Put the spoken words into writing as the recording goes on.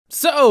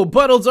So,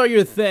 puddles are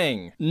your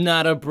thing.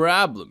 Not a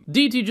problem.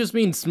 DT just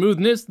means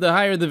smoothness. The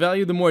higher the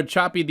value, the more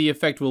choppy the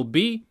effect will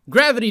be.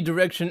 Gravity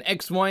direction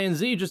X, Y, and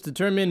Z just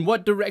determine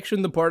what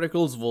direction the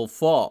particles will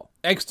fall.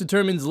 X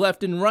determines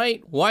left and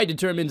right, Y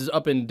determines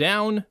up and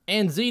down,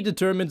 and Z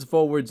determines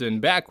forwards and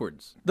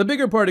backwards. The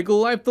bigger particle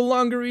life, the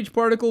longer each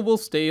particle will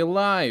stay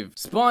alive.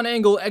 Spawn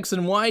angle X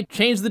and Y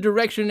change the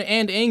direction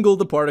and angle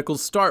the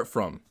particles start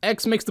from.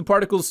 X makes the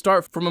particles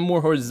start from a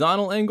more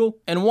horizontal angle,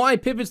 and Y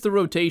pivots the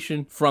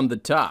rotation from the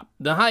top.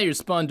 The higher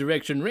spawn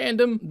direction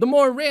random, the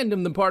more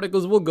random the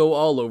particles will go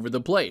all over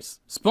the place.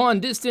 Spawn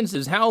distance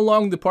is how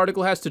long the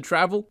particle has to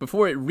travel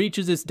before it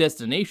reaches its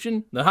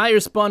destination. The higher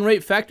spawn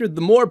rate factor, the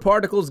more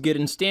particles get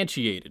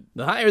instantiated.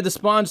 The higher the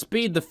spawn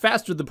speed, the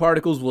faster the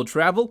particles will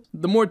travel.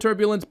 The more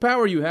turbulence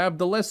power you have,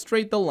 the less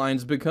straight the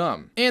lines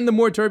become. And the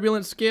more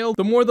turbulence scale,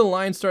 the more the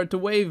lines start to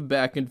wave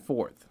back and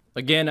forth.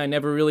 Again, I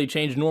never really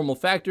changed normal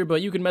factor,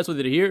 but you can mess with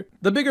it here.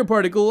 The bigger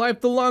particle life,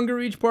 the longer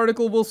each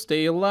particle will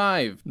stay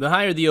alive. The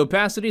higher the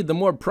opacity, the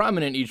more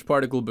prominent each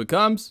particle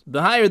becomes.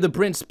 The higher the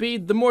print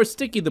speed, the more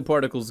sticky the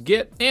particles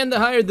get. And the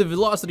higher the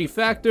velocity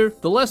factor,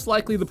 the less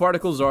likely the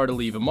particles are to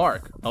leave a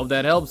mark. Hope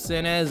that helps,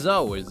 and as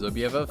always, hope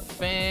you have a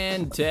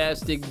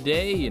fantastic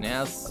day, and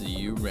I'll see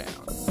you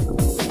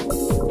around.